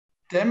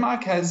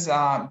Denmark has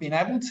been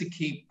able to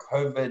keep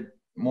COVID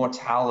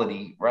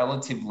mortality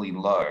relatively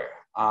low.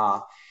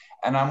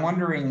 And I'm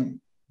wondering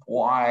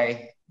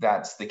why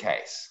that's the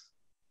case.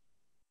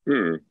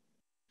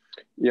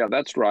 Yeah,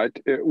 that's right.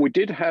 We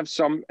did have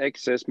some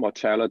excess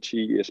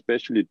mortality,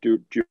 especially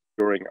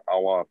during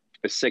our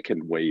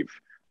second wave.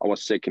 Our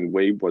second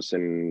wave was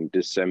in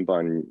December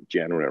and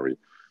January.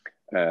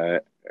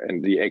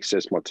 And the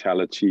excess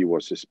mortality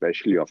was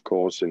especially, of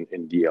course,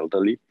 in the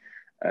elderly,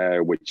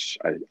 which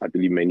I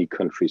believe many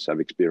countries have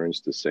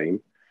experienced the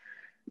same.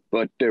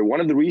 But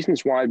one of the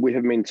reasons why we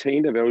have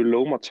maintained a very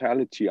low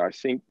mortality, I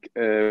think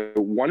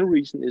one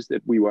reason is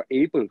that we were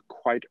able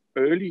quite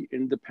early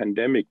in the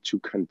pandemic to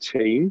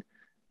contain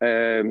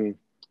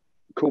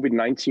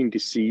COVID-19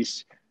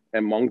 disease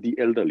among the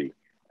elderly,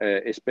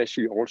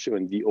 especially also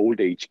in the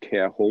old age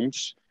care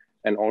homes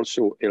and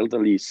also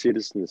elderly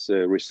citizens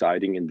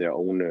residing in their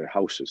own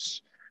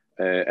houses.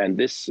 And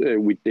this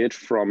we did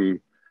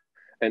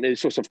and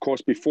this was, of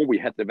course, before we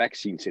had the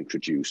vaccines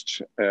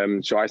introduced.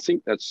 So I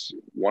think that's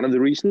one of the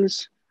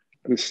reasons.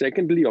 And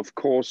secondly, of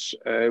course,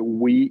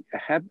 we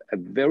have a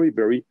very,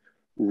 very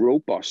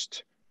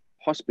robust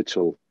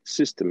hospital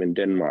system in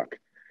Denmark.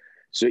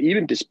 So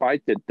even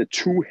despite the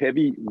two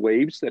heavy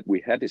waves that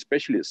we had,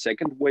 especially the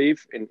second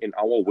wave in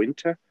our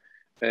winter,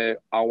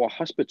 our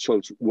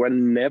hospitals were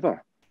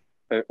never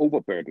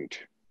overburdened.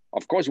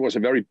 Of course, it was a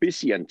very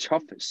busy and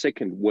tough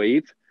second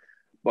wave,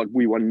 but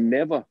we were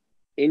never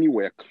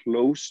anywhere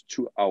close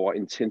to our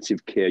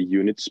intensive care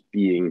units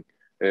being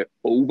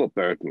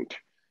overburdened.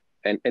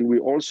 And we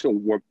also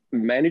were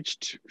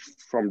managed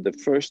from the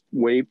first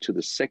wave to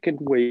the second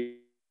wave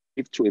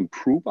to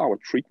improve our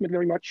treatment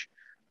very much.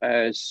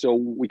 So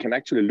we can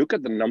actually look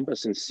at the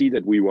numbers and see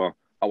that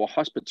our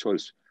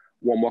hospitals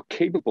were more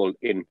capable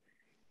in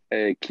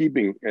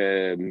keeping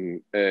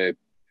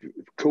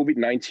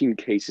COVID-19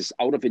 cases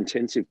out of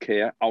intensive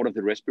care, out of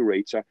the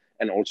respirator,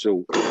 and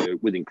also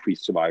with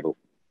increased survival.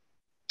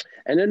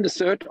 And then the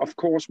third, of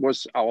course,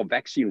 was our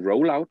vaccine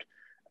rollout,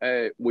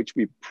 which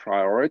we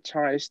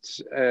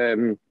prioritized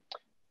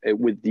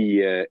with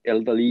the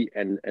elderly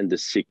and the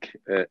sick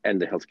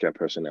and the healthcare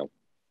personnel.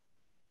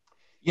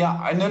 Yeah,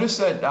 I noticed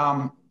that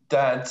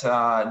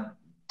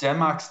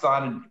Denmark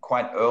started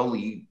quite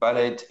early,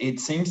 but it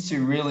seems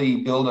to really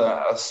build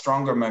a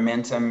stronger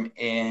momentum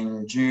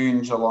in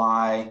June,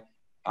 July,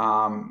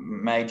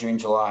 May, June,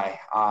 July,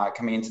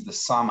 coming into the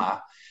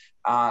summer.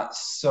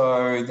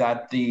 So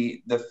that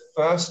the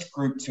first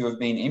group to have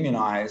been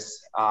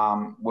immunized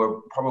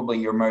were probably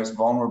your most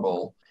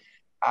vulnerable.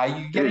 Are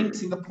you getting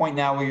to the point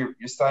now where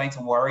you're starting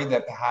to worry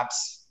that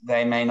perhaps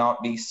they may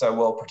not be so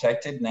well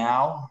protected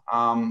now,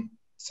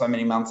 so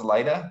many months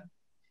later,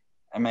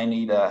 and may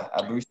need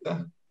a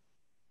booster?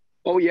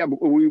 Oh yeah,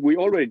 we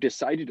already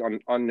decided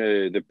on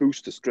the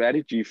booster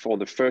strategy for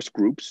the first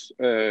groups,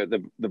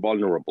 the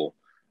vulnerable.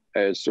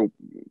 So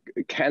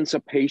cancer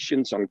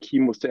patients on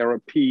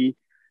chemotherapy,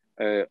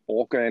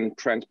 organ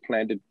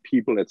transplanted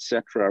people,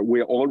 etc.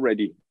 We're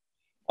already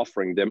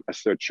offering them a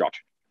third shot.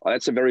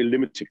 That's a very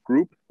limited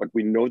group, but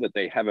we know that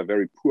they have a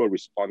very poor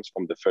response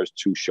from the first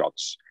two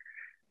shots.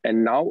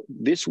 And now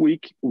this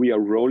week we are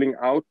rolling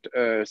out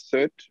a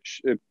third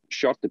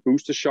shot, the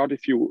booster shot,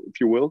 if you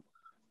will,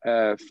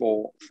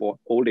 for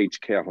old age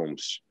care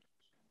homes.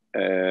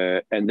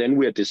 And then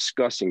we are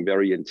discussing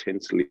very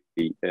intensely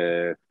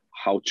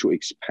how to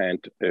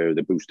expand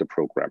the booster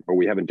program, but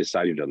we haven't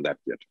decided on that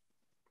yet.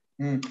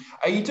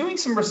 Are you doing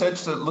some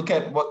research to look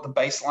at what the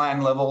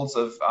baseline levels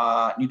of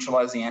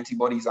neutralizing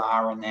antibodies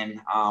are, and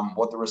then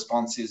what the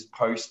response is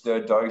post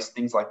third dose,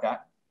 things like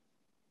that?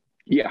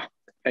 Yeah,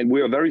 and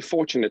we are very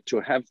fortunate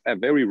to have a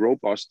very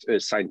robust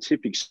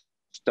scientific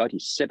study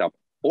set up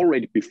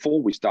already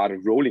before we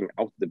started rolling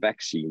out the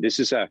vaccine. This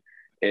is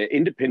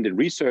independent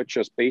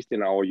researchers based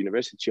in our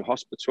university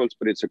hospitals,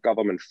 but it's a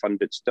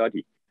government-funded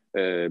study.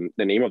 The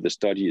name of the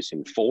study is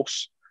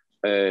Enforce.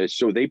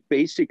 So they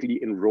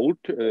basically enrolled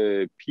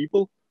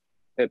people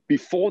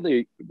before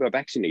they were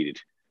vaccinated.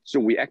 So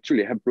we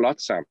actually have blood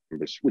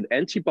samples with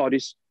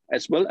antibodies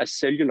as well as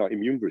cellular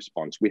immune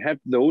response. We have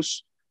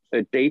those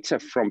data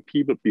from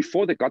people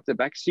before they got the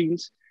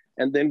vaccines,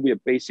 and then we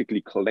are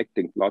basically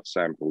collecting blood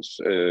samples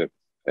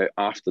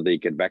after they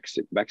get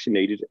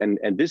vaccinated.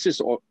 And this is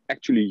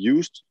actually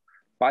used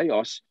by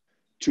us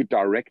to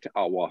direct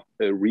our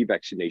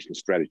revaccination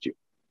strategy.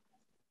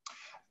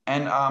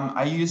 And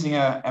are you using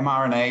a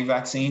mRNA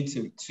vaccine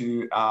for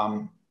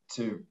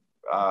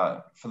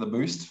the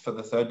boost for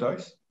the third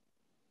dose?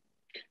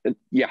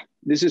 Yeah,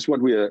 this is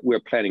what we're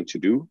planning to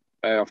do.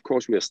 Of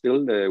course, we are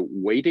still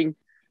waiting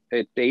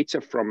data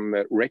from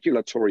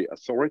regulatory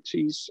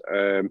authorities.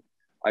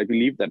 I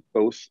believe that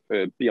both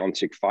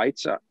BioNTech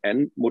Pfizer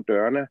and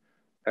Moderna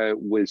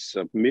will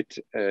submit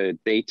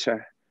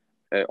data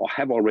or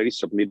have already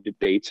submitted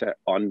data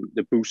on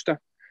the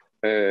booster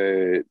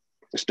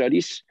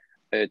studies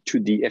to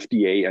the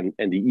FDA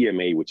and the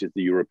EMA, which is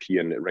the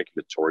European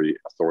Regulatory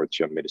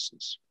Authority on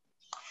Medicines.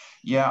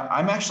 Yeah,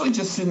 I'm actually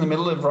just in the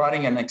middle of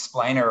writing an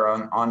explainer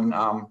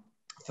on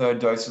third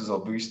doses or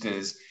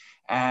boosters.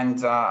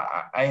 And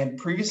I had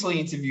previously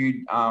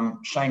interviewed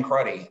Shane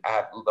Crotty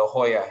at the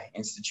Hoya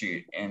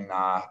Institute in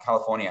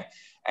California.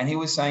 And he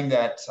was saying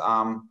that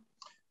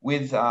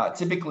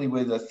typically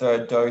with a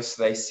third dose,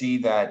 they see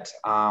that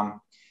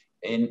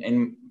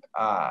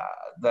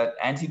that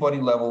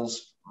antibody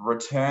levels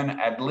return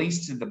at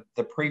least to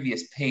the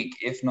previous peak,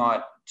 if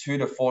not 2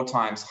 to 4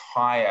 times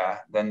higher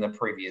than the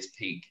previous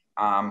peak.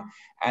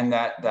 And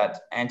that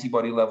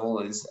antibody level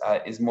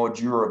is more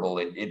durable.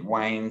 It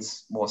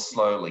wanes more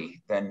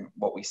slowly than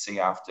what we see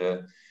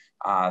after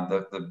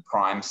the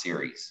prime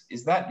series.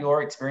 Is that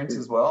your experience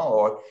as well?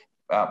 Or,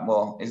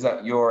 well, is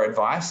that your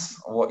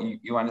advice or what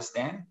you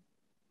understand?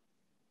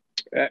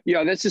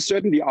 Yeah, this is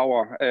certainly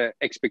our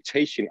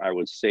expectation, I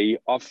would say,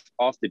 of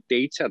the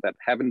data that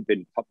haven't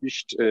been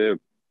published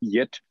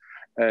yet.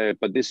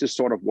 But this is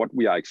sort of what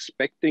we are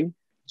expecting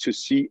to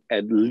see,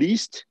 at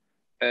least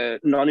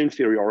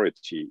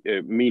non-inferiority,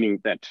 meaning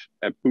that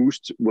a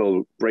boost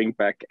will bring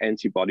back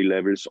antibody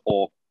levels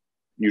or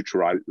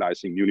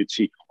neutralizing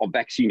immunity or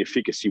vaccine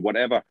efficacy,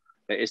 whatever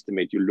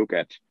estimate you look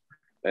at.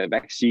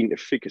 Vaccine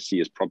efficacy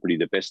is probably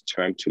the best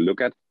term to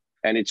look at.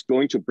 And it's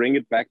going to bring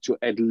it back to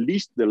at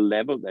least the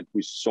level that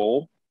we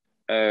saw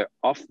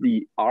of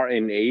the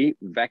RNA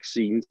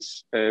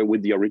vaccines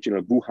with the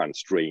original Wuhan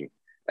strain,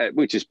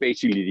 which is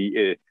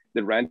basically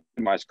the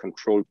randomized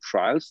controlled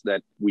trials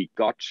that we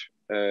got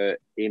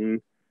in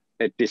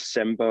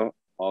December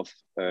of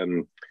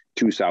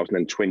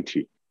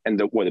 2020, and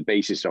that were the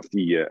basis of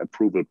the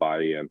approval by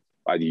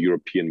the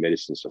European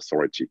Medicines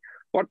Authority,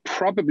 but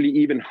probably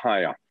even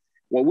higher.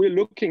 What we're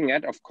looking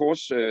at, of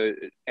course,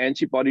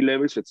 antibody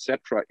levels,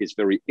 etc., is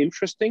very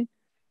interesting,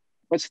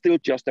 but still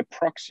just a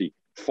proxy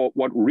for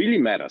what really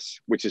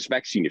matters, which is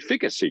vaccine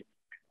efficacy.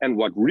 And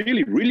what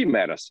really, really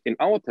matters in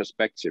our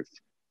perspective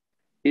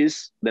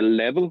is the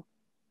level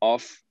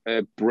of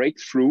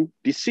breakthrough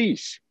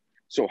disease.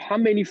 So how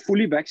many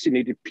fully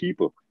vaccinated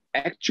people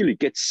actually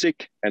get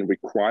sick and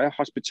require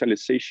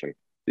hospitalization?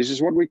 This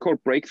is what we call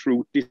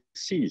breakthrough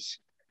disease.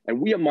 And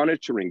we are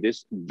monitoring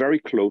this very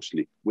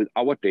closely with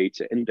our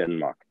data in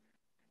Denmark.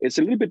 It's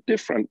a little bit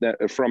different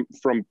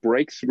from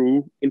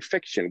breakthrough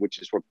infection, which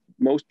is what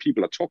most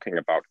people are talking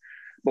about.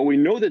 But we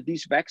know that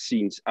these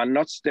vaccines are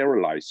not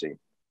sterilizing,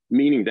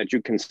 meaning that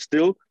you can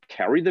still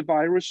carry the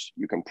virus,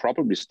 you can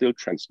probably still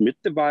transmit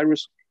the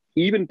virus,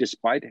 even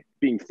despite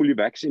being fully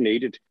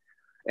vaccinated,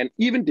 and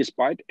even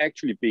despite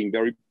actually being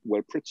very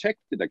well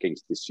protected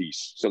against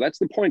disease. So that's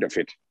the point of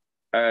it.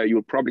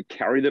 You'll probably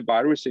carry the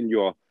virus in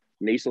your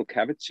nasal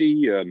cavity.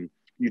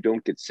 You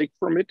don't get sick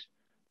from it.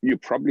 You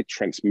probably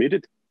transmit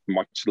it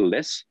much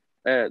less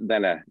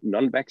than a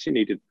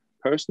non-vaccinated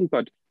person,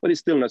 but it's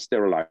still not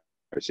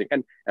sterilizing.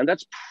 And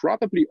that's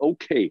probably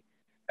okay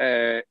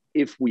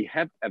if we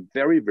have a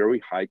very, very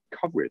high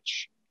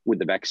coverage with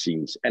the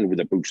vaccines and with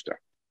a booster.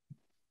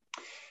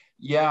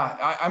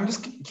 Yeah, I'm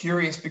just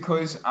curious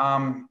because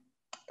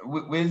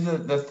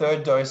with the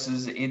third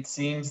doses, it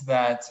seems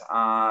that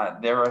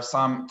there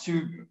are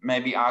two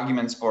maybe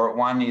arguments for it.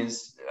 One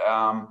is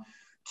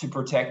to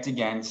protect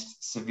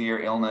against severe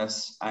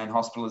illness and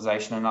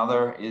hospitalization.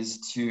 Another is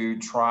to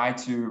try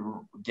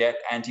to get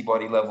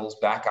antibody levels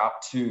back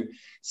up to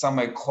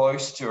somewhere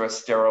close to a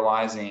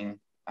sterilizing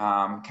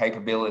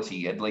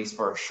capability, at least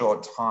for a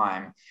short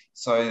time,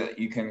 so that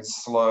you can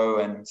slow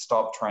and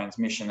stop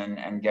transmission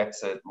and get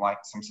to like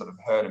some sort of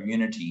herd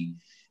immunity.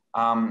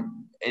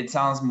 It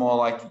sounds more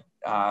like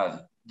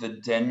the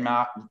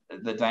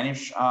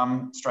Danish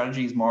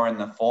strategy is more in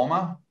the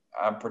former,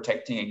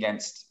 protecting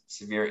against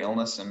severe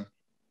illness and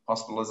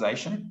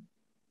hospitalization.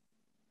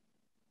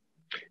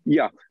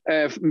 Yeah,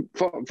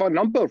 for a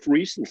number of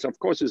reasons. Of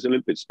course, it's a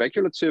little bit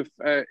speculative.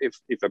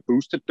 If a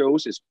boosted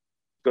dose is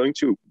going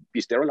to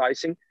be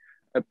sterilizing,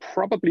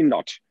 probably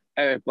not.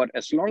 But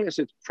as long as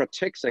it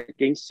protects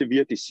against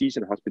severe disease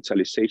and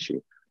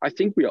hospitalization, I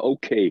think we are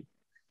okay,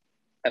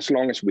 as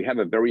long as we have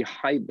a very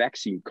high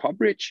vaccine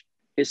coverage,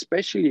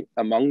 especially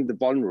among the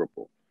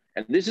vulnerable.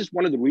 And this is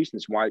one of the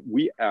reasons why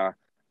we are,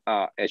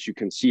 as you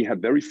can see, have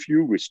very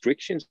few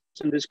restrictions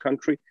in this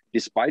country,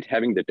 despite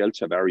having the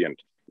Delta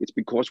variant. It's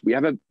because we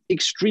have an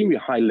extremely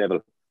high level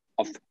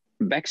of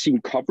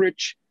vaccine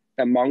coverage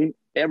among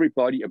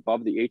everybody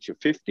above the age of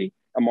 50,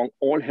 among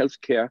all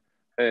healthcare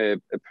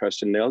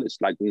personnel. It's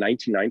like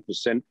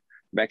 99%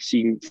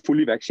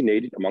 fully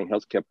vaccinated among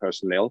healthcare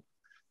personnel.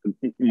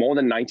 More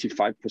than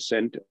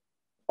 95%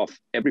 of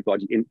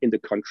everybody in the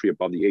country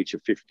above the age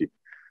of 50.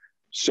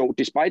 So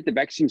despite the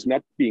vaccines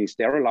not being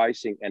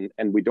sterilizing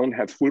and we don't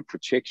have full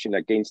protection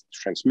against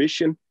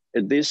transmission,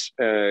 this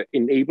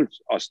enables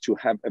us to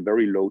have a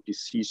very low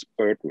disease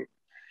burden.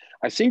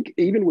 I think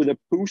even with a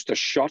booster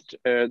shot,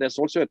 there's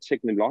also a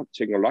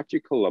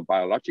technological or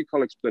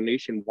biological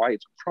explanation why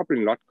it's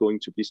probably not going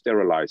to be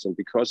sterilizing,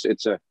 because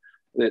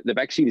the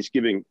vaccine is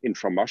given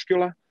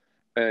intramuscular.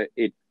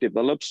 It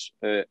develops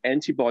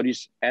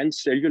antibodies and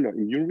cellular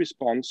immune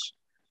response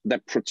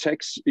that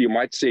protects, you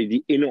might say,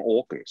 the inner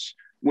organs,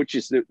 which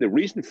is the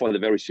reason for the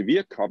very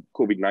severe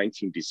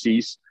COVID-19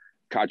 disease: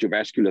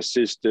 cardiovascular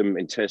system,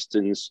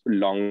 intestines,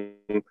 lung,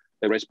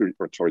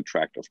 respiratory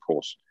tract, of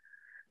course.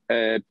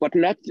 But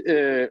not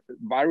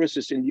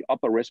viruses in the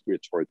upper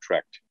respiratory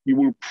tract. You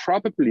will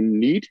probably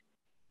need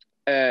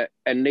a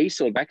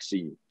nasal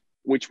vaccine,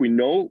 which we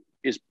know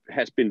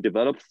has been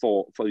developed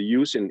for the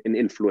use in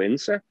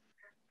influenza,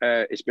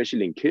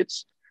 especially in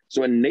kids.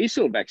 So a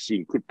nasal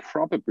vaccine could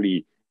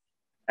probably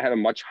have a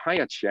much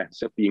higher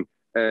chance of being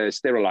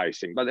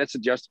sterilizing, but that's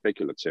just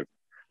speculative.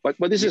 But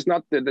this is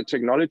not the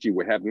technology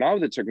we have now.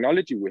 The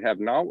technology we have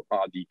now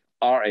are the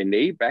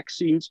RNA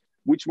vaccines,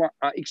 which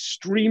are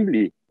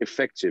extremely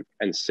effective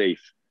and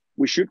safe.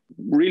 We should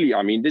really,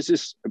 I mean, this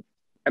is an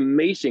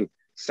amazing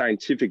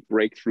scientific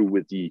breakthrough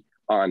with the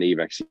RNA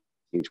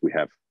vaccines we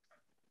have.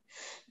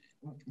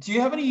 Do you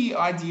have any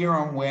idea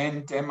on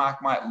when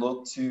Denmark might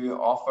look to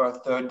offer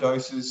third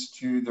doses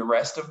to the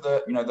rest of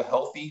the, the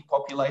healthy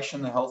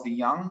population, the healthy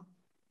young?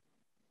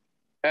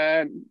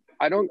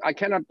 I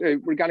cannot,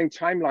 regarding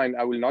timeline,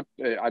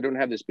 I don't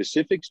have the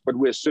specifics, but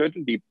we're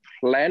certainly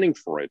planning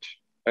for it.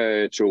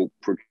 So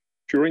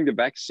procuring the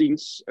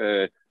vaccines,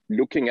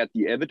 looking at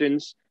the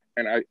evidence,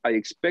 and I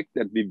expect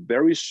that we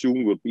very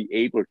soon will be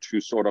able to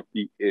sort of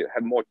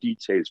have more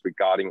details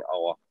regarding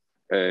our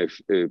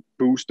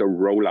booster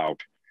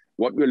rollout.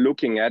 What we're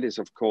looking at is,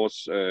 of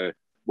course,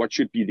 what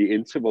should be the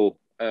interval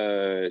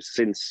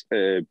since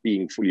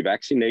being fully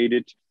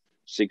vaccinated,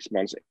 6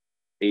 months,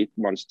 8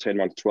 months, 10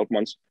 months, 12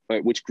 months,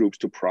 which groups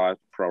to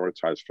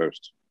prioritize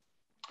first.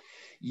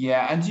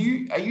 Yeah, and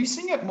are you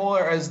seeing it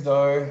more as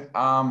though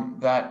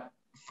that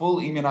full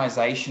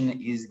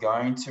immunization is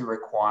going to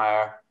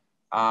require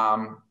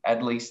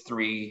at least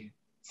three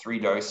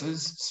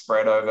doses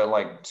spread over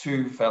like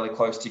 2 fairly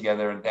close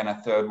together and then a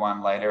third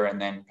one later,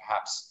 and then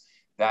perhaps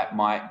that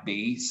might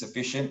be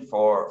sufficient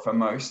for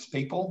most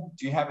people?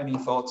 Do you have any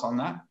thoughts on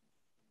that?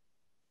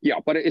 Yeah,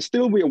 but it's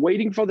still, we are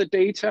waiting for the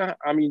data.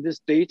 I mean,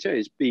 this data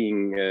is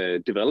being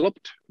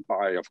developed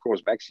by, of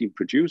course, vaccine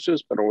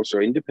producers, but also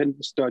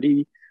independent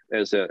study.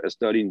 There's a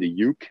study in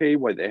the UK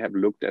where they have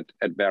looked at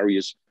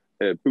various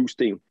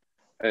boosting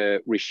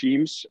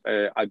regimes.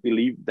 I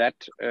believe that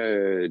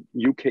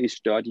UK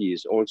study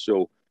is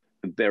also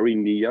very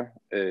near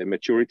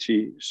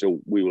maturity, so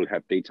we will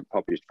have data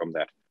published from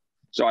that.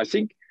 So I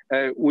think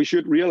we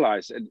should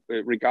realize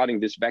regarding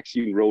this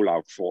vaccine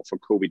rollout for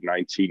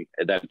COVID-19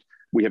 that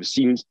we have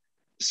seen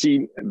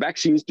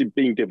vaccines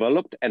being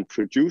developed and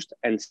produced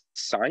and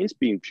science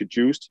being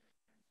produced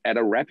at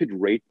a rapid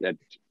rate that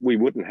we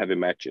wouldn't have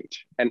imagined.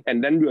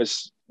 And then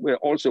we're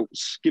also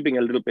skipping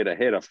a little bit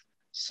ahead of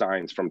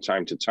science from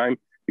time to time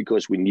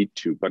because we need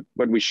to, but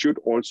we should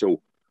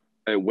also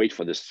wait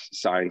for this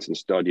science and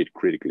study it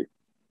critically.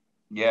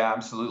 Yeah,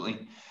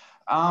 absolutely.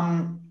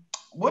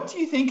 What do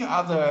you think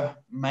are the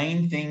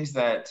main things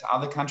that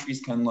other countries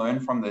can learn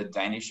from the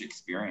Danish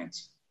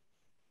experience?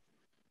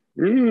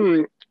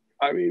 I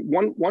mean,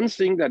 one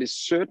thing that has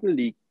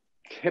certainly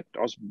kept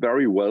us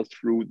very well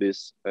through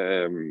this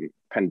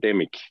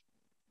pandemic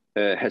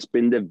has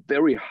been the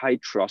very high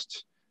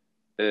trust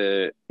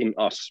in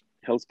us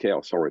healthcare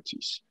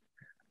authorities.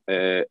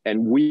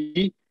 And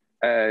we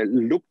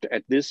looked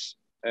at this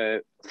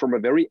from a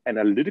very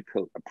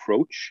analytical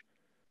approach.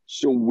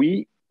 So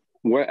we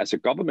were, as a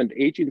government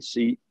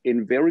agency,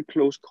 in very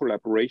close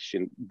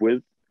collaboration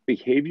with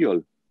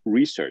behavioral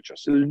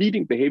researchers,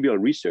 leading behavioral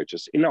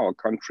researchers in our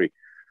country,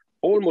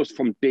 almost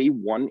from day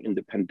one in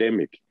the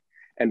pandemic.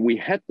 And we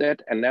had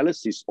that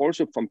analysis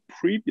also from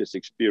previous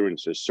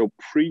experiences. So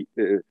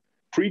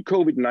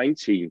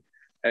pre-COVID-19,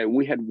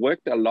 we had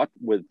worked a lot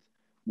with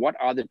what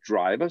are the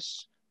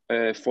drivers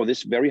for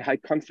this very high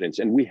confidence.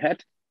 And we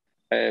had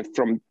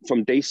from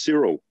day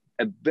zero,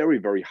 a very,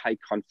 very high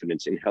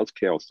confidence in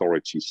healthcare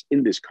authorities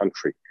in this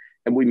country.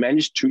 And we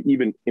managed to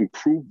even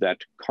improve that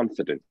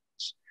confidence.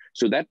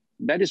 So that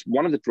is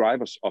one of the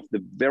drivers of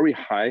the very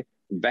high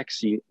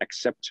vaccine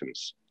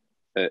acceptance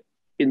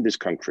in this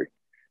country.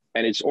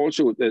 And it's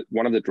also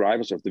one of the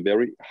drivers of the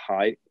very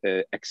high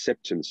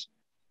acceptance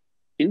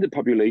in the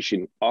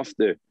population of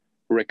the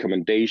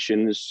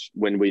recommendations.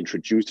 When we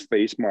introduced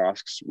face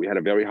masks, we had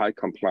a very high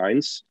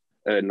compliance,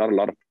 not a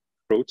lot of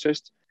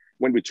protest.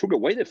 When we took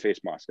away the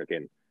face mask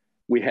again,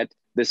 we had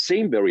the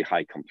same very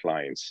high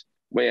compliance.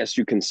 Whereas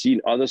you can see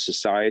in other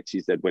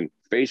societies that when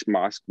face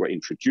masks were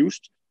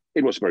introduced,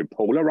 it was very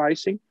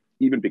polarizing,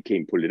 even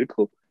became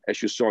political.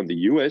 As you saw in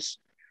the US,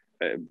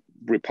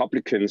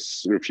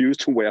 Republicans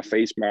refused to wear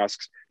face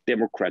masks,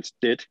 Democrats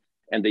did,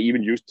 and they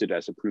even used it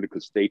as a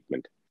political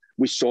statement.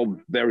 We saw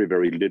very,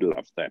 very little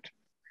of that.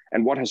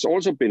 And what has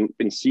also been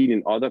seen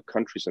in other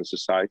countries and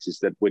societies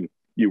that when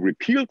you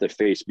repeal the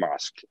face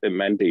mask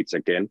mandates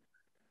again,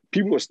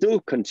 people are still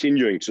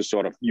continuing to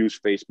sort of use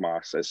face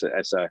masks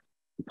as a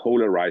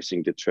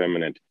polarizing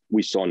determinant.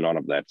 We saw none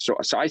of that. So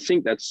I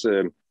think that's,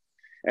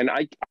 and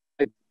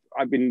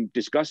I've been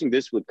discussing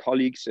this with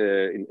colleagues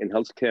in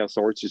healthcare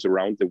authorities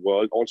around the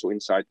world, also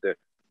inside the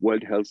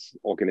World Health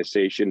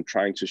Organization,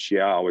 trying to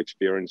share our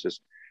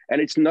experiences.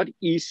 And it's not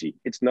easy.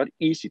 It's not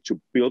easy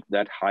to build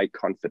that high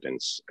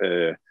confidence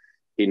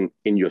in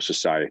your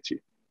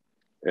society,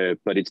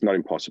 but it's not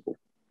impossible.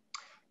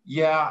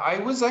 Yeah, I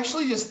was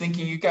actually just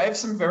thinking, you gave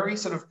some very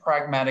sort of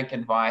pragmatic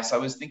advice. I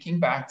was thinking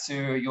back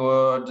to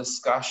your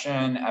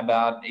discussion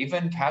about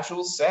even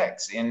casual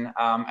sex in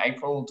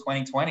April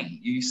 2020.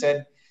 You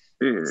said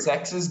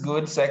sex is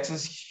good, sex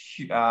is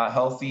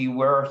healthy.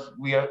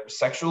 We are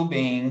sexual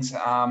beings.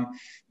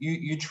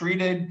 You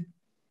treated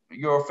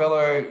your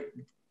fellow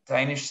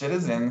Danish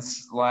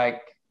citizens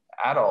like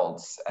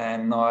adults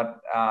and not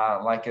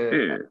like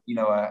a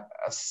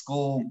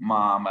school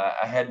mom,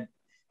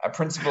 a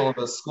principal of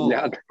a school.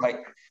 Yeah.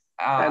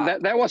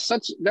 And that was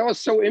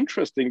so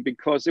interesting,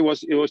 because it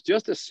was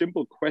just a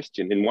simple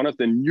question in one of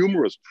the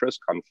numerous press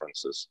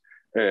conferences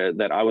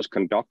that I was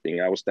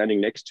conducting. I was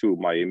standing next to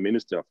my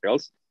Minister of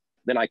Health.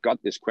 Then I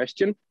got this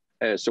question: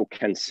 so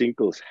can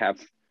singles have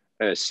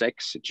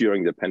sex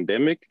during the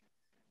pandemic?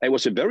 It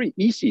was a very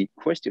easy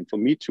question for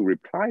me to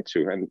reply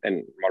to, and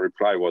my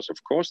reply was,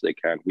 of course they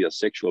can. We are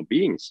sexual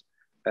beings.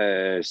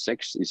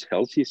 Sex is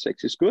healthy.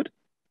 Sex is good.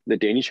 The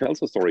Danish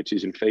Health Authority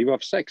is in favor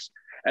of sex.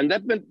 And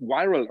that went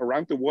viral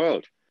around the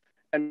world.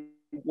 And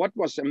what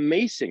was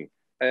amazing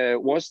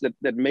was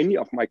that many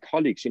of my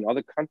colleagues in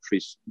other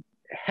countries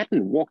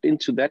hadn't walked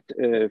into that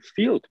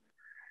field.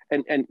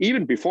 And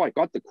even before I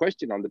got the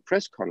question on the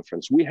press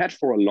conference, we had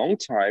for a long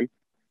time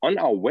on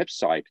our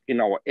website,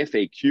 in our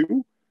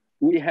FAQ,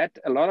 we had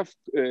a lot of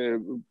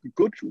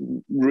good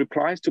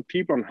replies to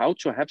people on how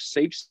to have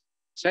safe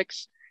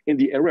sex in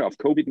the area of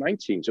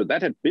COVID-19. So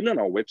that had been on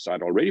our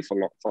website already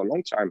for a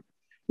long time.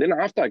 Then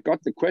after I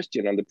got the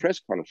question on the press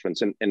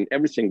conference and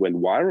everything went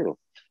viral,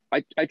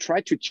 I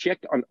tried to check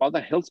on other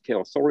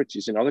healthcare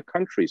authorities in other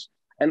countries.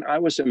 And I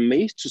was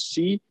amazed to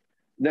see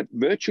that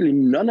virtually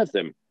none of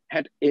them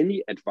had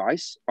any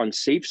advice on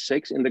safe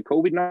sex in the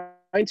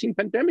COVID-19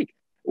 pandemic,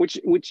 which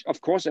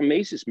of course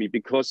amazes me,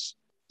 because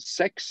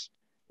sex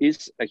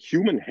is a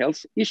human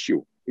health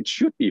issue. It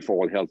should be for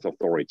all health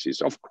authorities.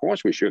 Of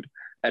course, we should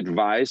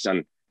advise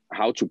on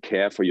how to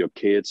care for your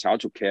kids, how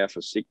to care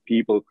for sick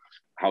people,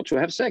 how to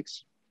have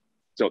sex.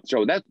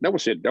 So that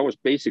was it. That was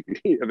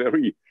basically a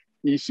very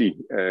easy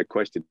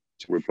question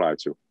to reply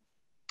to.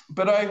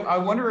 But I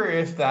wonder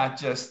if that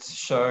just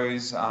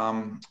shows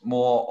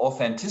more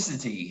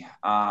authenticity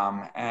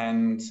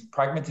and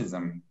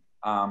pragmatism,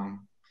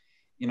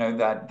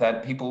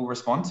 that people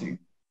respond to.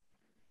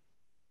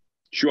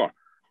 Sure.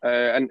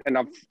 And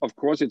of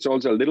course, it's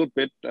also a little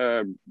bit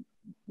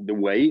the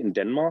way in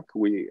Denmark.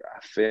 We are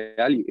a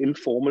fairly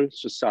informal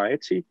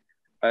society,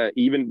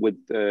 even with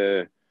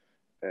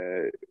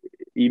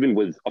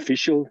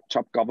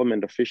top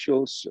government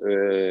officials.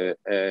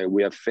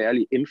 We are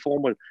fairly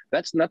informal.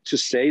 That's not to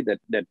say that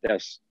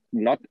there's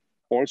not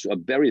also a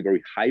very,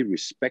 very high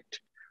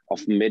respect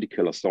of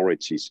medical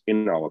authorities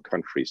in our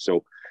country.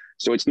 So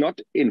it's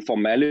not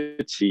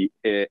informality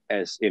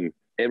as in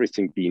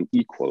everything being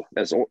equal.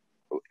 There's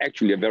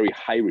actually a very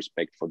high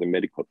respect for the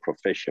medical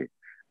profession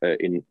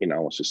in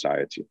our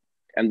society.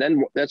 And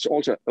then that's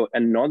also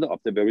another of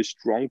the very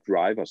strong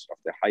drivers of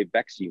the high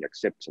vaccine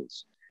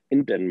acceptance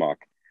in Denmark,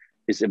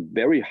 is a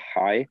very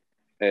high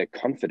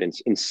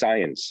confidence in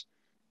science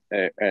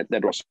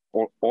that was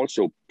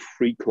also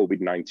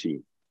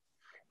pre-COVID-19.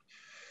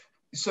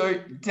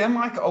 So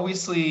Denmark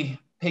obviously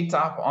picked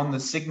up on the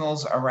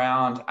signals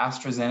around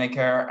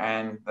AstraZeneca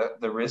and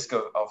the risk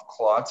of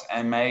clot,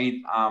 and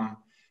made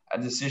a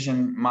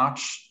decision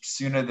much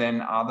sooner than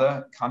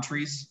other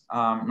countries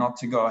not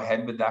to go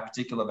ahead with that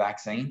particular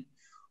vaccine.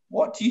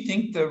 What do you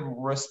think the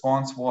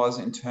response was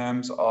in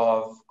terms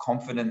of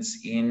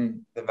confidence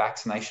in the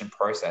vaccination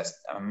process,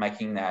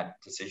 making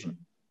that decision?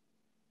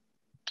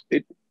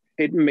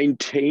 It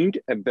maintained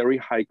a very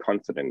high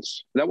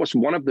confidence. That was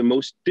one of the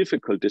most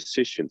difficult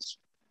decisions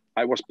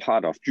I was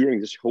part of during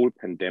this whole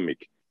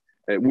pandemic.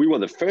 We were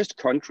the first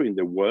country in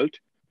the world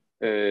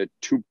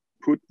to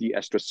put the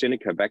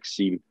AstraZeneca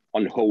vaccine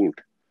on hold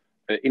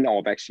in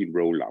our vaccine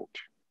rollout.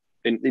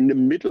 In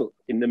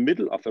the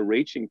middle of a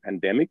raging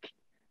pandemic,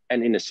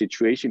 and in a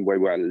situation where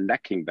we were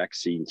lacking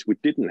vaccines, we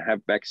didn't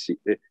have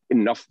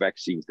enough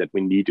vaccines that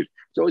we needed.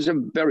 So it was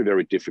a very,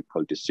 very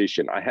difficult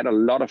decision. I had a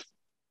lot of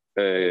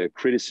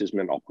criticism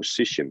and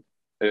opposition,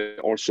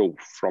 also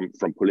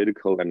from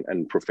political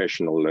and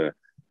professional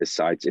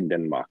sides in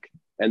Denmark.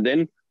 And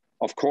then,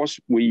 of course,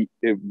 we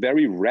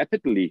very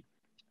rapidly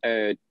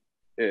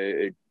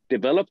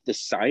developed the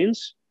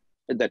science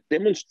that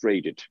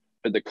demonstrated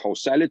the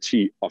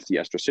causality of the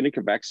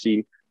AstraZeneca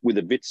vaccine with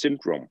the VIT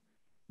syndrome.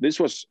 This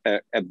was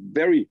a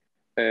very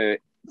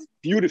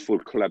beautiful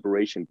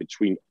collaboration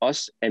between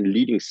us and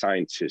leading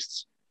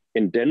scientists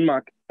in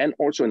Denmark and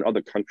also in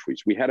other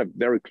countries. We had a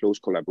very close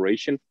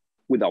collaboration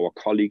with our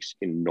colleagues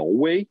in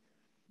Norway,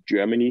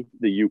 Germany,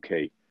 the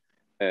UK.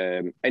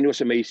 And it was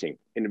amazing.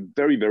 In a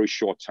very, very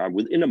short time,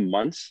 within a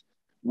month,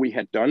 we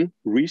had done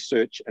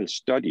research and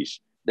studies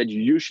that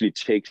usually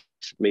takes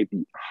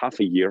maybe half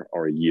a year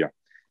or a year.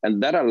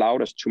 And that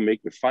allowed us to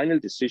make the final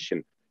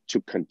decision to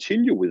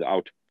continue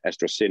without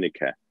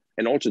AstraZeneca,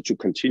 and also to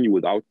continue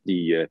without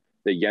the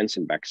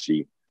Janssen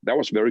vaccine. That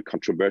was very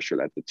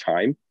controversial at the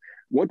time.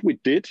 What we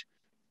did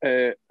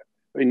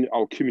in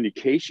our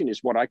communication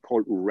is what I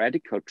call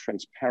radical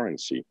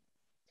transparency.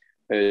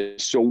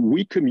 So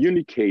we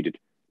communicated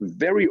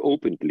very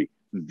openly,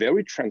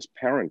 very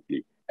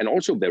transparently, and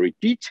also very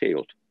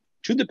detailed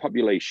to the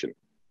population.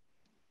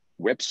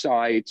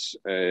 Websites,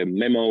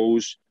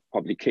 memos,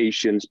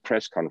 publications,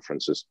 press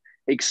conferences,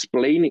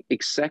 explaining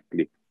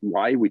exactly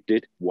why we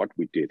did what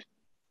we did.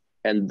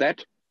 And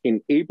that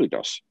enabled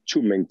us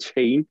to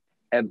maintain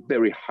a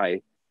very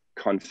high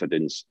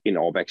confidence in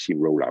our vaccine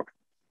rollout.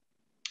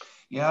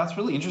 Yeah, that's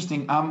really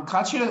interesting.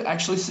 Katja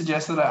actually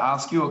suggested I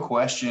ask you a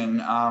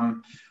question.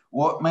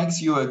 What makes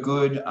you a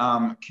good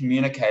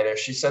communicator?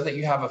 She said that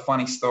you have a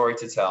funny story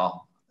to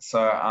tell. So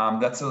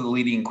that's a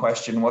leading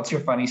question. What's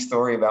your funny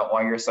story about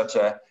why you're such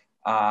a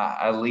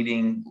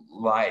leading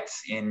light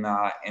in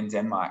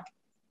Denmark?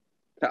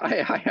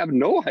 I have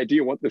no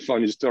idea what the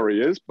funny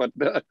story is, but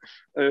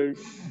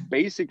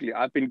basically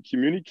I've been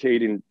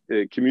communicating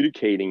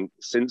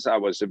since I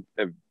was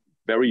a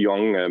very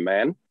young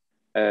man.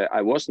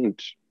 I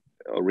wasn't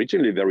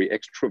originally very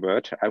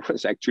extrovert. I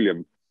was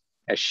actually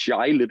a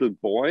shy little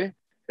boy,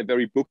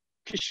 very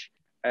bookish,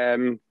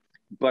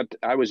 but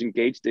I was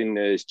engaged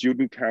in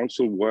student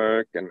council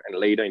work and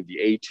later in the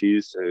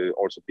 80s,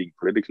 also being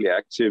politically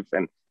active,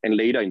 and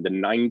later in the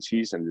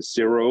 90s and the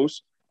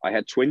zeros. I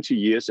had 20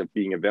 years of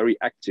being a very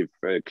active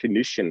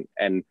clinician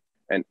and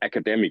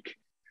academic.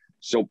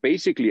 So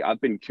basically, I've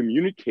been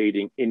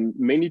communicating in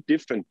many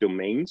different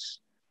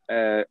domains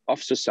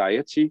of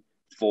society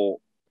for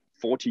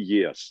 40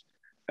 years.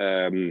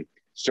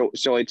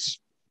 So it's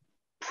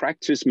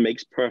practice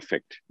makes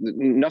perfect.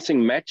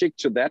 Nothing magic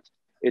to that.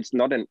 It's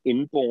not an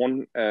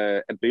inborn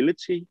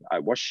ability. I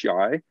was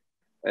shy.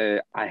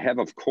 I have,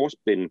 of course,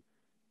 been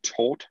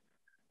taught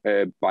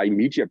by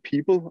media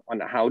people on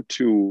how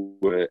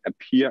to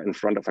appear in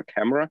front of a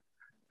camera,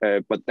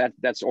 but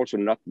that's also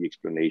not the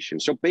explanation.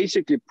 So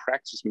basically,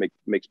 practice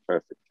makes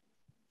perfect,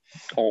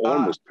 or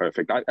almost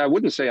perfect. I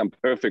wouldn't say I'm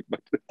perfect,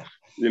 but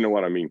you know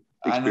what I mean.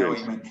 Experience. I know what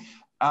you mean.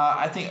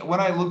 I think when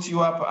I looked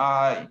you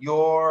up,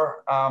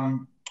 your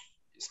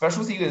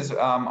specialty is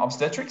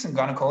obstetrics and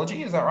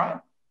gynecology. Is that right?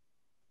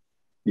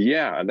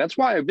 Yeah, and that's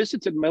why I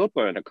visited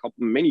Melbourne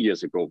many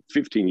years ago,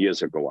 15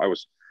 years ago. I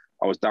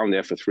was down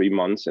there for 3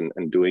 months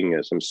and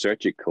doing some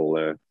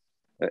surgical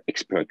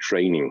expert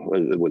training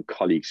with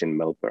colleagues in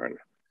Melbourne,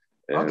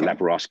 okay.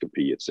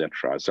 Laparoscopy,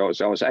 etc. So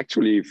I was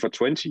actually for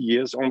 20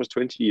 years, almost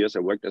 20 years, I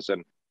worked as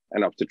an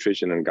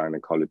obstetrician and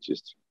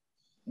gynecologist.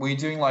 Were you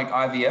doing like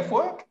IVF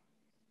work?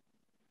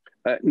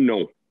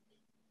 No,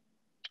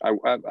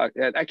 I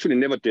actually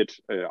never did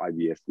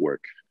IVF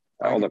work.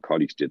 Okay. Other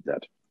colleagues did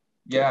that.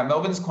 Yeah,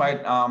 Melbourne's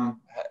quite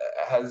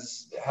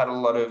has had a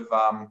lot of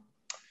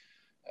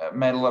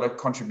made a lot of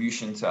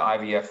contribution to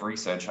IVF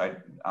research.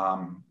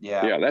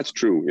 Yeah, that's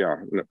true. Yeah,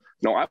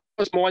 no, I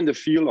was more in the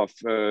field of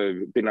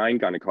benign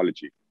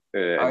gynecology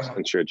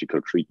and surgical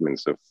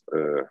treatments of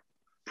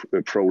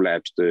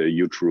prolapsed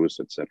uterus,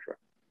 etc.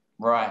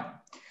 Right,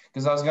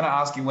 because I was going to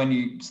ask you when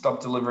you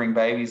stopped delivering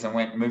babies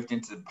and moved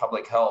into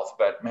public health,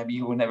 but maybe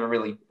you were never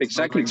really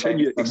exactly 10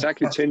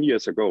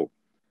 years ago.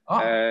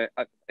 Oh.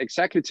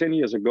 Exactly 10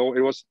 years ago, it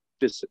was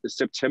this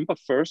September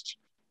 1st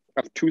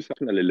of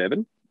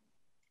 2011.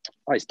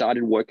 I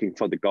started working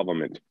for the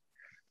government.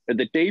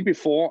 The day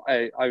before,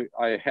 I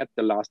had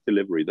the last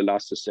delivery, the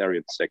last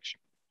cesarean section.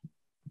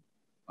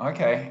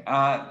 Okay.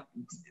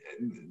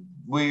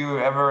 Were you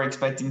ever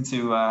expecting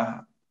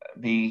to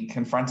be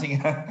confronting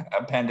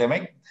a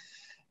pandemic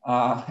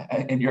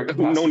in your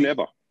capacity? No,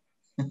 never.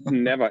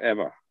 Never,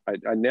 ever.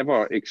 I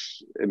never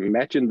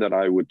imagined that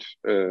I would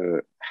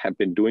have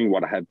been doing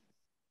what I have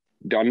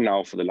done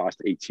now for the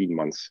last 18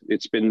 months.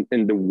 It's been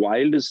in the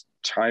wildest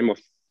time of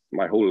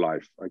my whole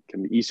life. I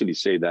can easily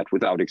say that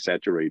without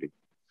exaggerating.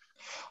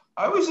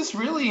 I was just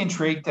really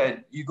intrigued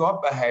that you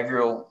got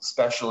behavioral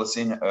specialists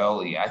in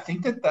early. I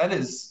think that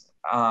is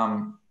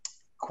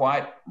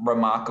quite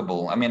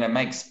remarkable. I mean, it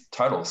makes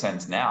total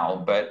sense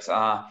now, but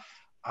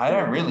I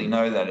don't really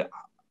know that.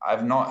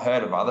 I've not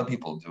heard of other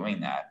people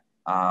doing that.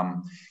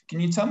 Can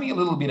you tell me a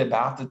little bit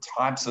about the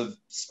types of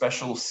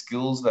special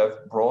skills they've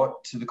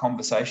brought to the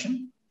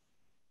conversation?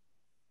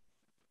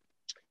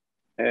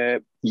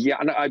 Yeah,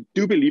 and I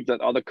do believe that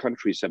other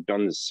countries have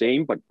done the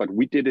same, but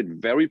we did it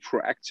very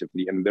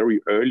proactively and very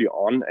early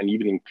on, and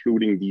even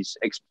including these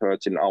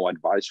experts in our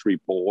advisory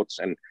boards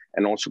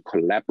and also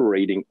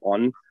collaborating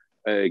on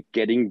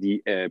getting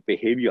the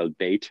behavioral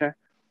data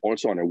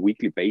also on a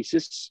weekly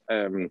basis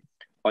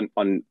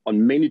on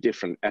many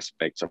different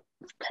aspects of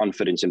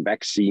confidence in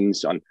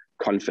vaccines, on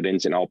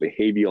confidence in our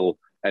behavioral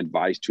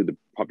advice to the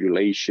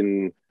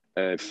population,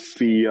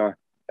 fear,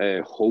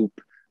 hope,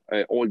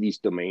 all these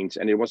domains.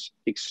 And it was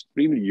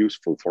extremely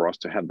useful for us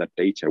to have that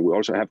data. We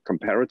also have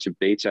comparative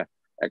data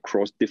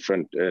across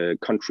different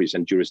countries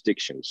and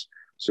jurisdictions,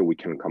 so we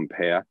can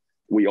compare.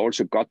 We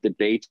also got the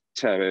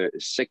data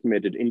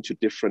segmented into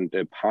different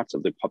parts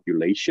of the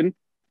population,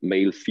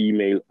 male,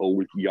 female,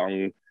 old,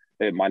 young,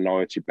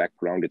 minority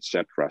background,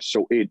 etc.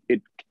 So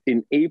it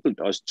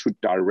enabled us to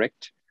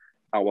direct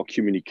our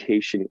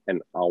communication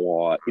and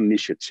our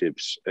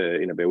initiatives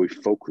in a very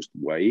focused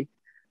way.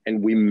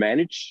 And we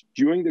managed,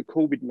 during the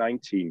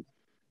COVID-19,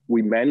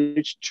 we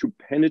managed to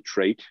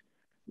penetrate,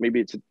 maybe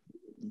it's a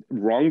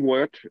wrong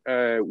word,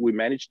 we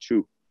managed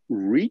to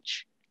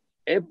reach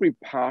every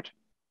part,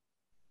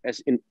 as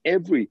in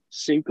every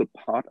single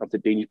part of the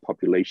Danish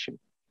population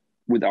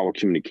with our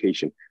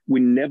communication. We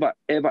never,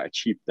 ever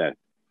achieved that.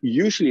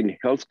 Usually in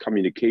health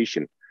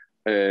communication,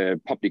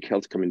 public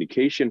health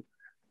communication,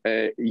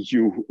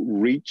 you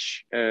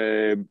reach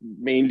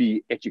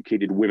mainly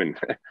educated women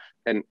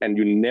and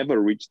you never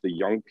reach the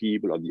young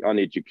people or the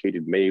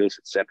uneducated males,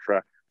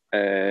 etc.,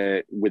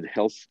 with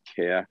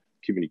healthcare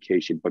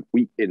communication. But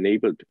we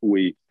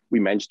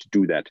managed to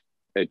do that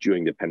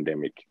during the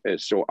pandemic.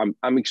 So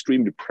I'm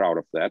extremely proud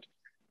of that.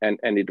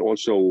 And it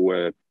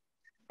also,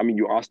 I mean,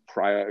 you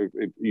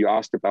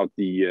asked about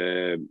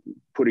the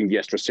putting the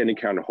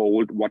AstraZeneca on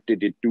hold. What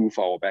did it do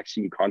for our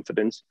vaccine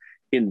confidence?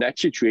 In that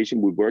situation,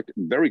 we worked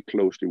very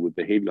closely with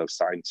behavioral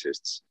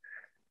scientists,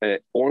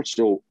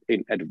 also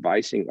in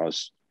advising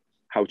us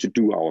how to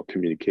do our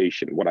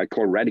communication, what I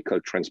call radical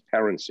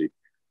transparency,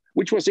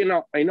 which was in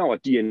our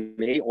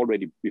DNA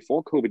already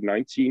before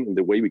COVID-19 in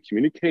the way we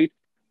communicate,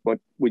 but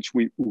which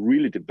we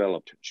really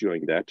developed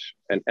during that.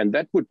 And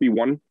that would be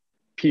one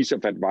piece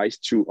of advice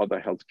to other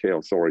healthcare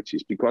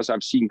authorities, because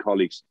I've seen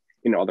colleagues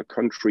in other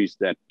countries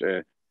that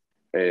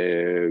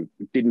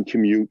didn't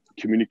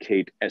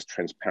communicate as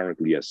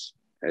transparently as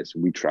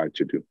we tried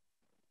to do.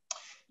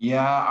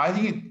 Yeah, I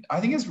think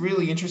it's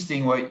really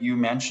interesting what you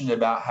mentioned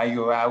about how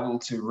you were able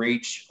to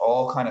reach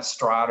all kind of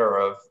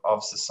strata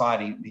of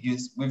society,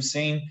 because we've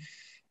seen,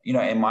 you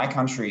know, in my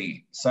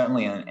country,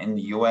 certainly in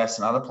the US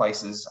and other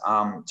places,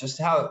 just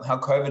how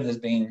COVID has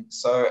been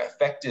so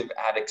effective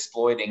at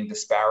exploiting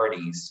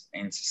disparities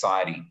in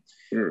society.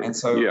 And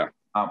so, yeah.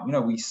 You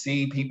know, we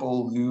see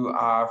people who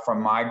are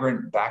from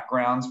migrant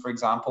backgrounds, for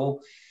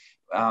example,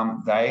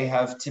 they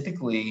have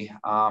typically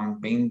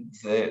been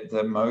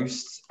the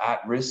most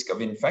at risk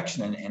of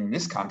infection in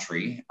this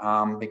country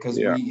because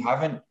we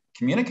haven't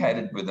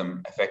communicated with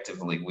them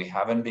effectively. We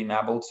haven't been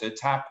able to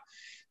tap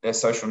their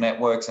social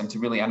networks and to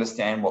really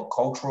understand what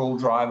cultural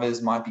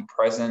drivers might be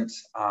present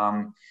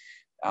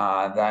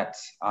that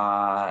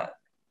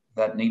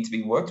need to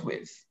be worked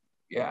with.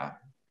 Yeah.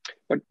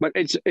 But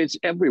it's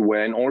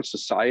everywhere in all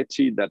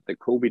society that the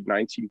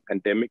COVID-19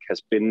 pandemic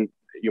has been,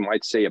 you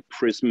might say, a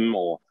prism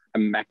or a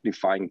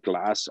magnifying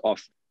glass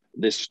of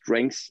the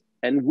strengths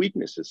and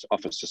weaknesses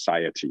of a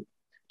society.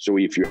 So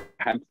if you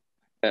have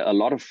a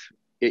lot of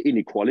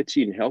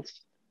inequality in health,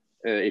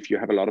 if you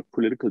have a lot of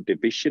political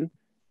division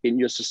in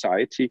your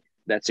society,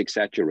 that's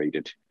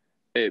exaggerated.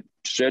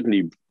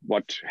 Certainly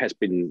what has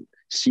been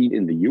seen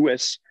in the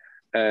US,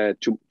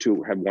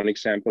 to have one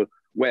example,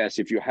 whereas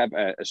if you have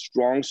a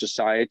strong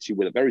society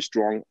with a very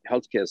strong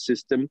healthcare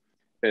system,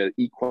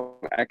 equal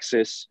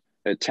access,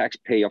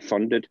 taxpayer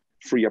funded,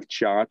 free of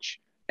charge,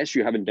 as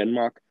you have in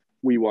Denmark,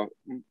 we were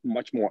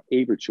much more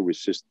able to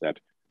resist that.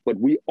 But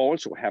we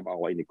also have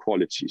our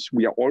inequalities.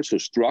 We are also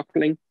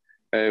struggling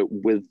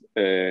with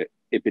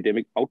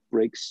epidemic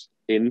outbreaks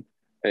in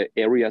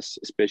areas,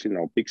 especially in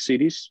our big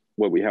cities,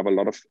 where we have a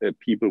lot of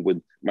people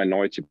with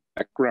minority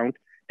background.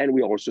 And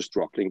we are also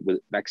struggling with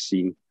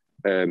vaccine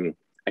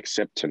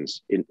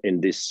acceptance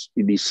in these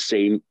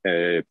same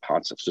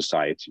parts of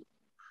society.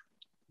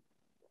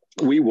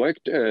 We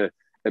worked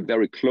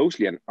very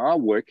closely and are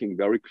working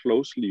very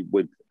closely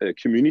with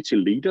community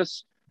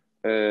leaders.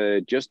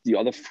 Just the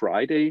other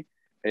Friday,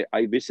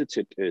 I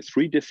visited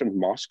 3 different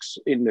mosques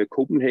in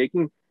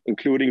Copenhagen,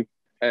 including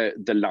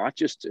the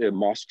largest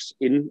mosques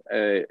in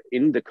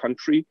the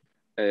country,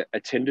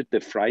 attended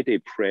the Friday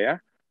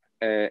prayer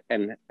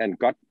and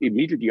got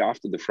immediately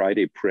after the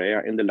Friday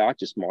prayer in the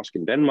largest mosque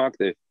in Denmark,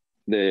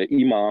 the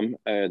imam,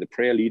 the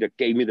prayer leader,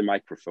 gave me the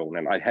microphone,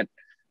 and I had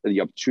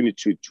the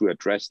opportunity to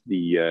address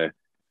the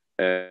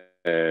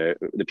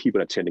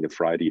people attending a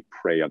Friday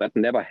prayer. That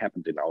never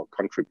happened in our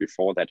country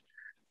before, that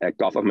a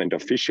government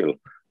official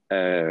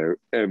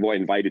were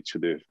invited to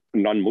the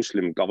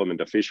non-Muslim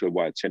government official who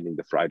were attending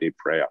the Friday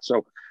prayer.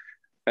 So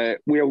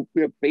we are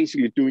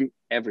basically doing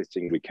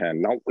everything we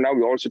can. Now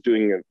we're also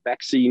doing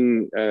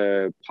vaccine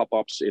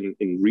pop-ups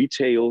in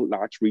retail,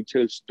 large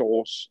retail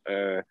stores.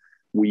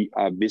 We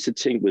are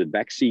visiting with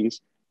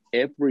vaccines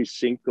every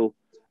single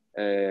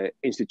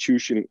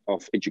institution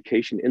of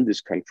education in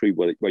this country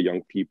where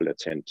young people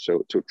attend.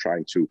 So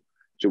trying to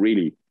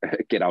really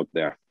get out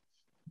there.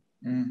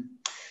 Mm.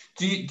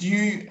 Do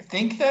you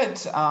think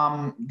that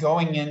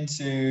going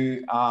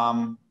into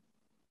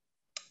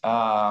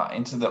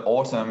the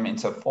autumn,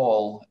 into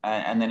fall,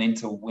 and then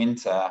into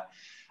winter,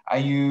 are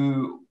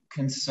you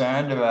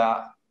concerned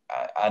about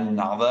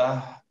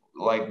another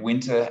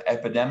winter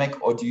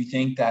epidemic, or do you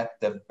think that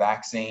the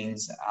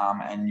vaccines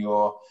and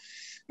your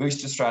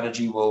booster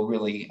strategy will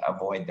really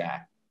avoid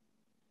that?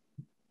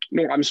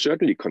 No, I'm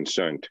certainly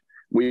concerned.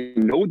 We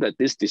know that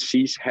this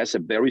disease has a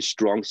very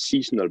strong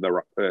seasonal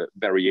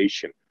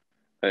variation,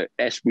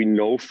 as we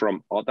know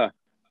from other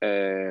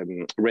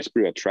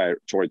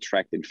respiratory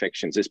tract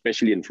infections,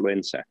 especially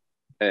influenza.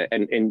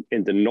 And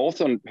in the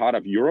northern part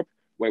of Europe,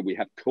 where we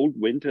have cold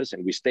winters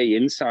and we stay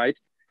inside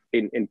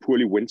in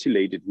poorly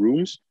ventilated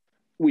rooms,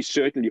 we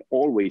certainly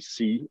always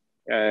see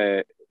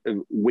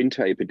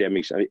winter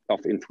epidemics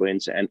of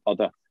influenza and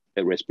other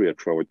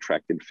respiratory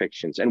tract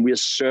infections. And we are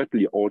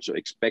certainly also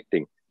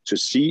expecting to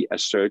see a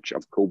surge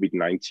of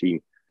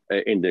COVID-19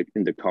 in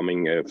the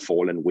coming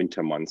fall and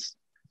winter months,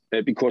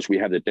 because we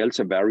have the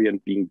Delta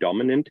variant being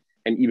dominant,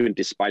 and even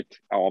despite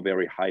our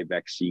very high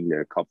vaccine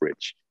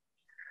coverage.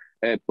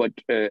 But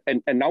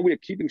now we are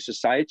keeping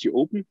society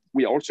open.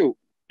 We are also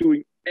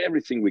doing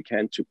everything we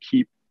can to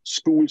keep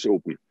schools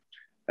open.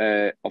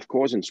 Of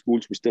course, in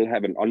schools, we still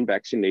have an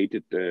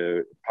unvaccinated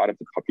part of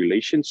the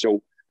population.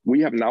 So we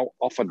have now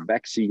offered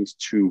vaccines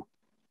to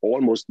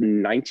almost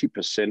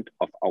 90%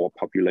 of our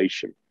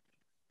population.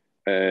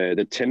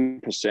 The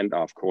 10%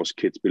 are, of course,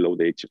 kids below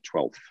the age of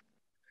 12.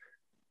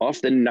 Of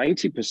the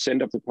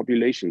 90% of the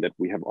population that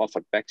we have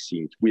offered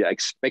vaccines, we are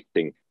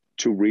expecting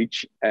to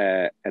reach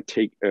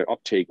uptake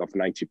of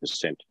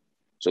 90%.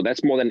 So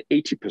that's more than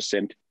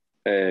 80%,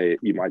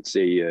 you might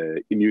say,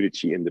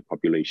 immunity in the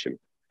population.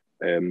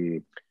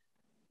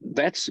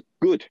 That's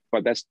good,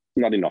 but that's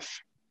not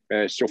enough.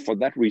 So for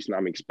that reason,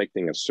 I'm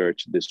expecting a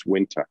surge this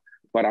winter.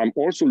 But I'm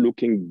also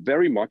looking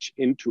very much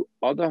into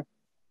other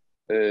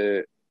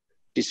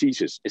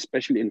diseases,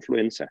 especially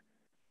influenza.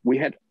 We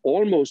had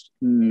almost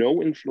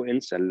no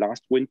influenza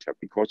last winter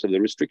because of the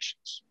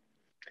restrictions.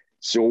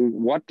 So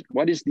what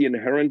is the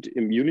inherent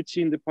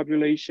immunity in the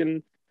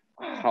population?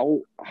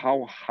 How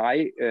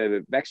high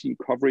vaccine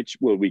coverage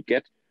will we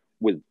get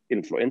with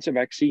influenza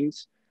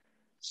vaccines?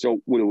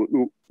 So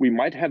we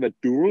might have a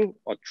dual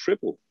or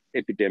triple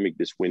epidemic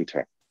this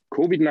winter: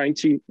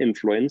 COVID-19,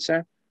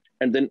 influenza,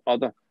 and then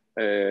other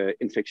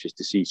infectious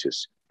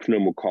diseases,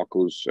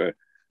 pneumococcus,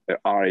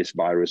 RS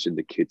virus in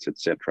the kids,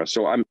 etc.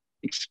 So I'm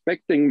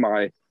expecting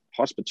our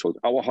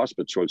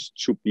hospitals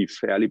to be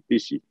fairly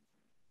busy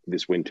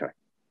this winter.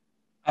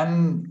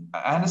 And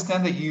I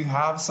understand that you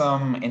have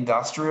some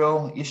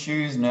industrial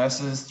issues,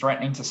 nurses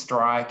threatening to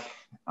strike.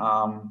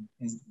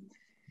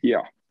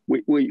 Yeah,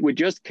 we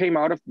just came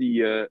out of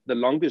the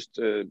longest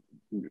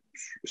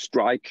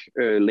strike,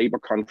 labor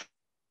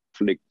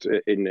conflict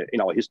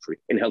in our history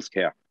in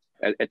healthcare,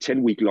 a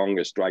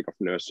 10-week-long strike of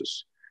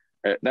nurses.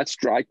 That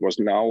strike was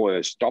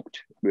now stopped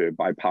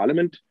by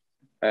Parliament,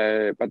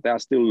 but there are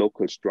still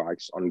local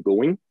strikes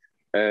ongoing.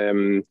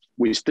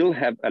 We still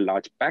have a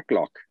large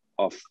backlog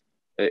of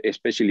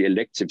especially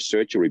elective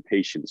surgery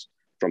patients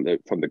from the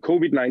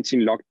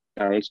COVID-19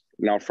 lockdowns,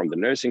 now from the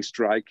nursing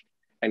strike,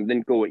 and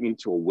then going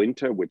into a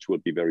winter, which will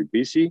be very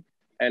busy,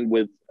 and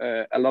with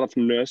a lot of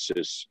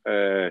nurses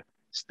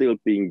still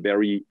being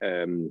very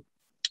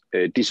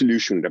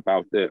disillusioned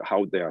about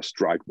how their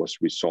strike was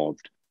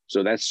resolved.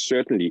 So that's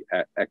certainly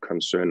a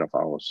concern of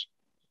ours.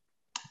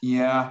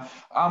 Yeah.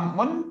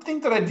 One thing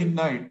that I did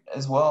note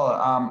as well,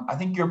 I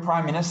think your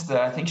Prime Minister,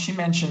 I think she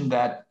mentioned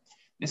that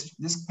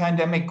this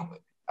pandemic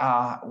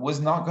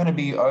was not going to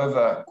be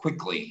over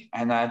quickly,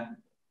 and that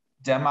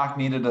Denmark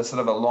needed a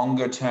sort of a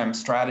longer term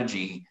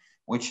strategy,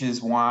 which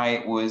is why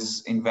it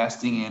was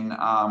investing in,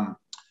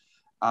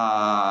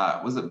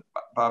 was it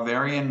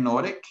Bavarian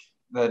Nordic,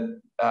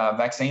 the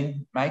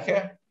vaccine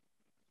maker?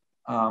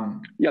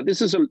 Yeah,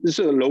 this is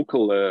a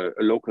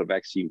local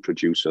vaccine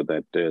producer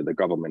that the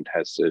government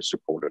has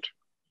supported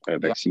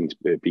vaccines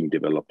being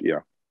developed.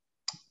 Yeah.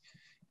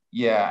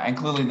 Yeah, and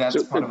clearly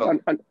that's part of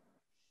a.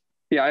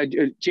 Yeah,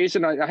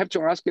 Jason, I have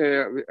to ask.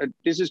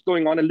 This is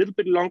going on a little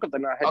bit longer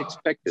than I had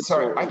expected.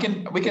 Sorry,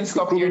 so we can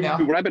stop here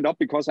now. Wrap it up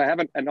because I have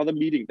another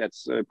meeting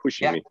that's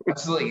pushing me.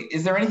 Absolutely.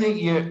 Is there anything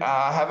you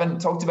haven't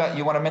talked about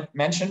you want to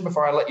mention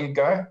before I let you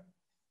go?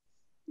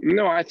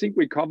 No, I think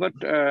we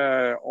covered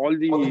all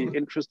the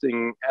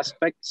interesting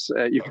aspects.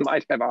 You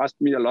might have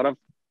asked me a lot of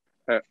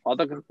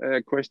other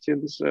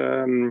questions,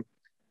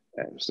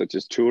 such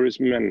as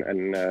tourism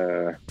and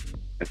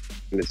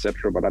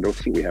etc. But I don't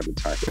think we have the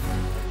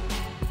time.